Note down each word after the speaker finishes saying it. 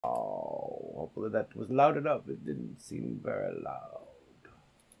Oh, hopefully that was loud enough. It didn't seem very loud.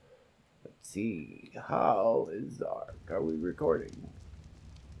 Let's see. How is Ark? Are we recording?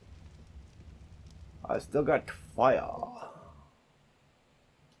 I still got fire.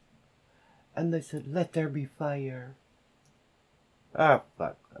 And they said, let there be fire. Ah,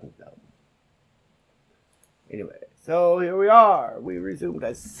 fuck. I'm dumb. Anyway, so here we are. We resumed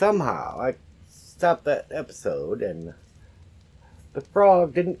as somehow I stopped that episode and the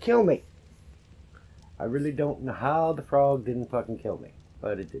frog didn't kill me. I really don't know how the frog didn't fucking kill me,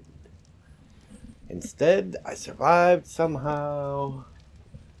 but it didn't. Instead, I survived somehow.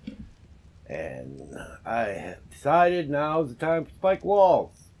 And I have decided now's the time to spike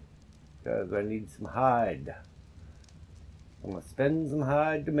walls. Because I need some hide. I'm going to spend some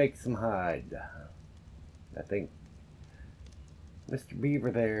hide to make some hide. I think Mr.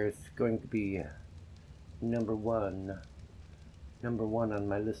 Beaver there is going to be number one. Number one on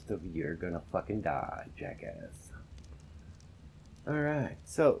my list of you're gonna fucking die, jackass. Alright,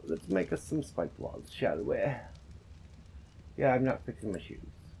 so let's make us some spike walls, shall we? Yeah, I'm not fixing my shoes.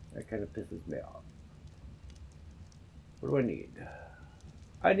 That kind of pisses me off. What do I need?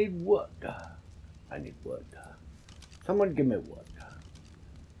 I need wood. I need wood. Someone give me wood.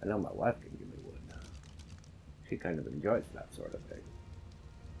 I know my wife can give me wood. She kind of enjoys that sort of thing.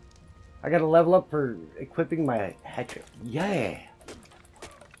 I gotta level up for equipping my hatchet. Yeah!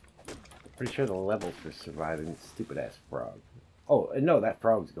 Pretty sure the levels for surviving stupid ass frog. Oh, and no, that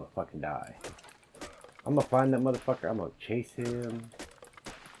frog's gonna fucking die. I'm gonna find that motherfucker. I'm gonna chase him.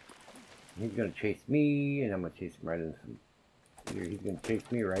 He's gonna chase me, and I'm gonna chase him right into some. He's gonna chase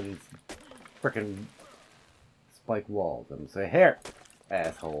me right into some frickin' spike walls. I'm gonna say, here,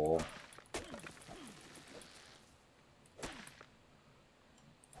 asshole.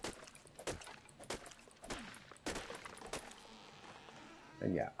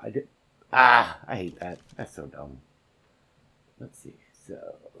 And yeah, I did. Ah, I hate that. That's so dumb. Let's see. So,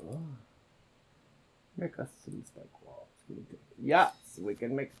 make us some spike walls. Yes, we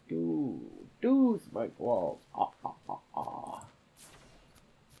can make two spike walls. Ah, ah, ah, ah.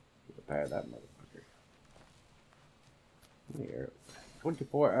 Repair that motherfucker. Here,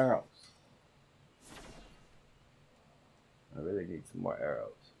 24 arrows. I really need some more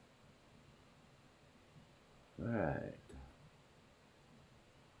arrows. All right.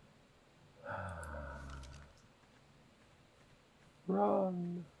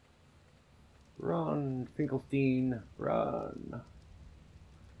 Run! Run, Finkelstein, run!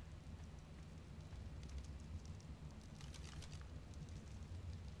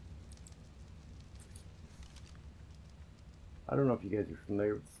 I don't know if you guys are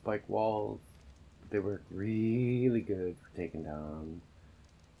familiar with spike walls, but they work really good for taking down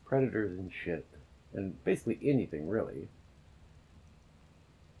predators and shit. And basically anything, really.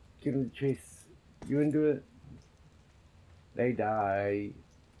 Get them to chase you into it, they die.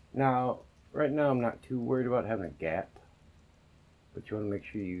 Now, right now I'm not too worried about having a gap, but you want to make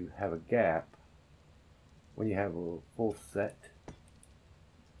sure you have a gap when you have a full set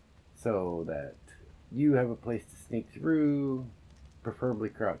so that you have a place to sneak through, preferably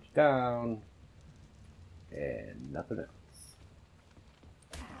crouch down, and nothing else.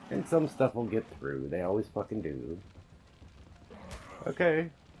 And some stuff will get through, they always fucking do.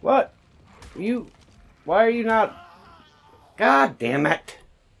 Okay, what? Why are you not? God damn it!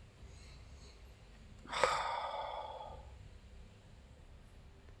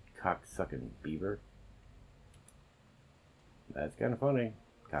 Cocksucking beaver. That's kind of funny.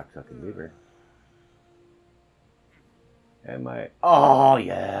 Cocksucking beaver. Am I? Oh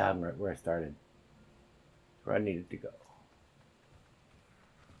yeah, I'm right where I started. Where I needed to go.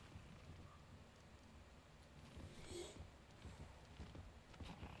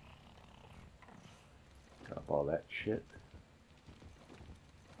 Drop all that shit.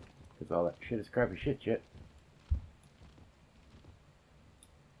 Because all that shit is crappy shit.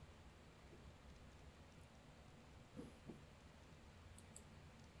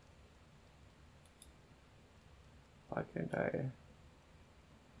 Why can't I?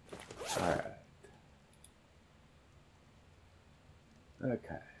 Alright.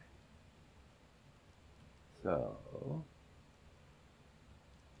 Okay. So,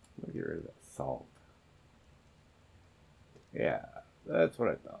 let me get rid of that salt. Yeah, that's what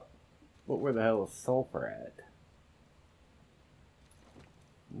I thought. But where the hell is sulfur at?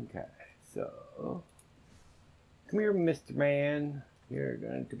 Okay, so come here, Mr. Man. You're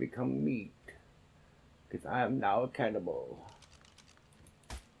going to become meat. Because I am now a cannibal.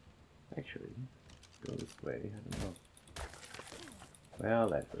 Actually, go this way. I don't know. Well,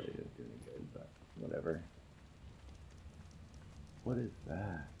 that really didn't do any good, but whatever. What is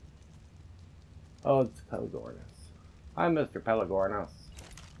that? Oh, it's Pelagornis. Hi, Mr. Pelagornis.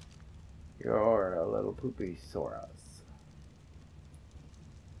 You're a little poopy Saurus.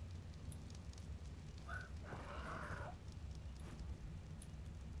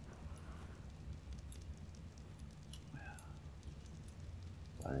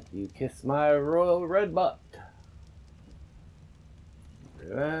 Why don't you kiss my royal red butt? Get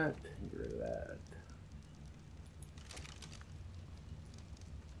rid of that. Get rid of that.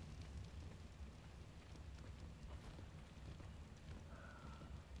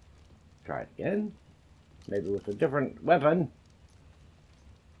 Try it again. Maybe with a different weapon.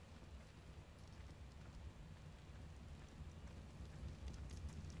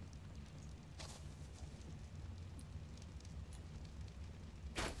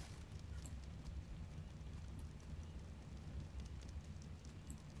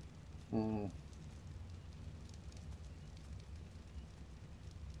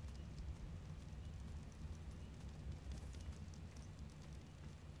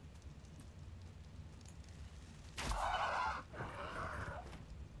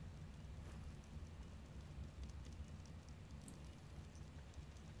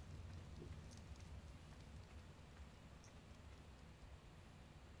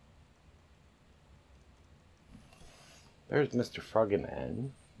 There's Mr.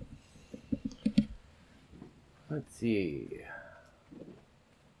 Frogman. Let's see.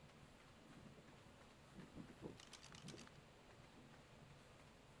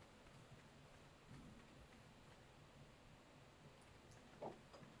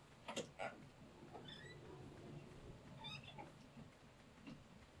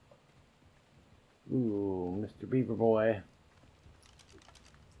 Ooh, Mr. Beaver boy.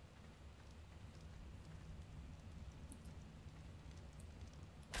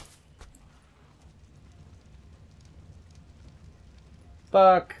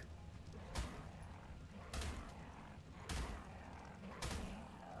 Fuck.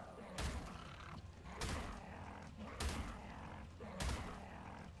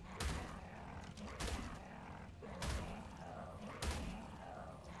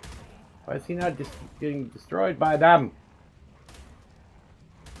 Why is he not just getting destroyed by them?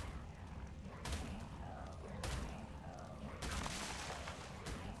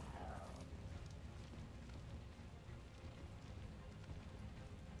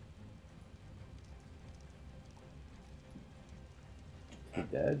 Is he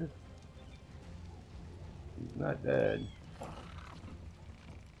dead? He's not dead.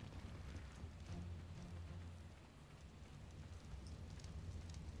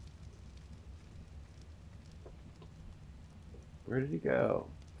 Where did he go?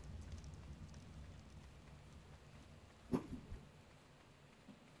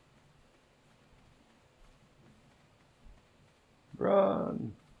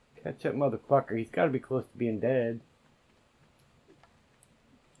 Run! Catch that motherfucker. He's got to be close to being dead.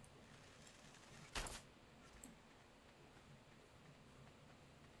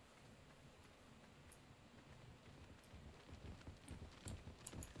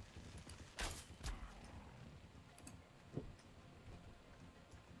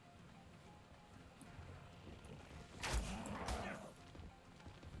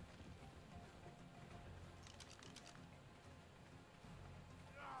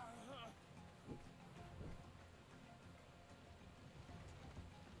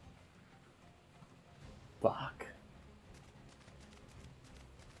 Fuck.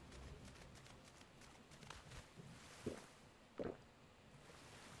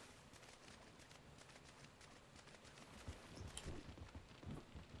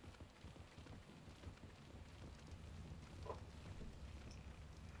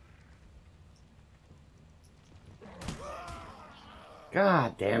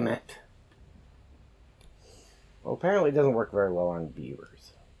 God damn it. Well, apparently it doesn't work very well on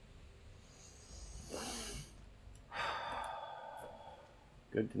beavers.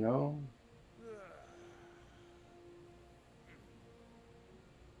 Good to know.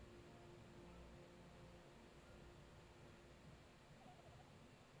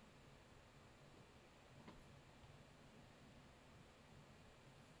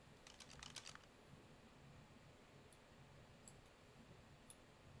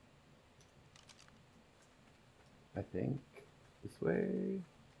 I think this way.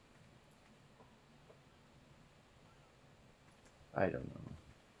 I don't know.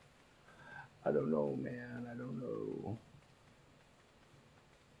 I don't know, man. I don't know.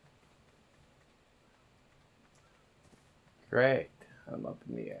 Great. I'm up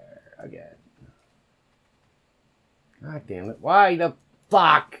in the air again. God damn it. Why the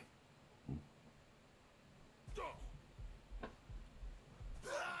fuck?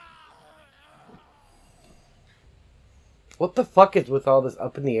 What the fuck is with all this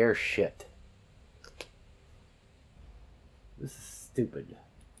up in the air shit? This is stupid.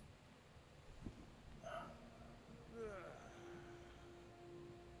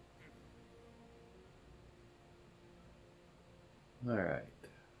 Alright.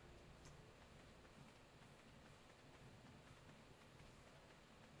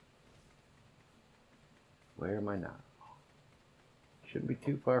 Where am I now? Shouldn't be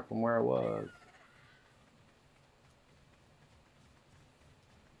too far from where I was.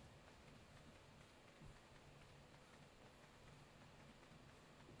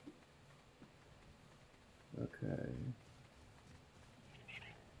 Okay.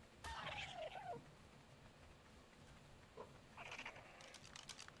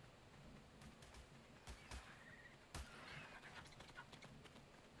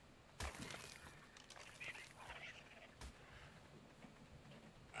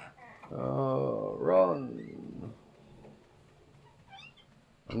 Oh, run.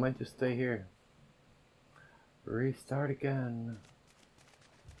 I might just stay here. Restart again.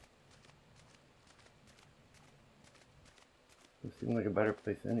 This seems like a better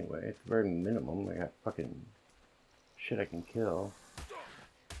place anyway. It's very minimum. I got fucking shit I can kill.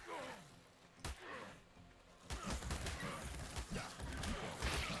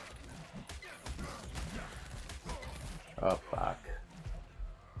 Oh, fuck.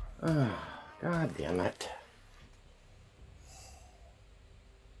 Oh, God damn it.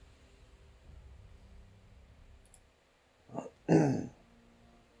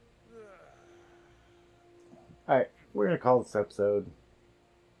 Alright, we're gonna call this episode.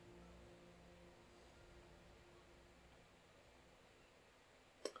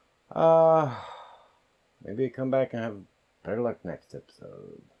 Maybe I come back and have better luck next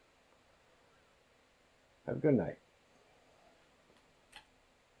episode. Have a good night.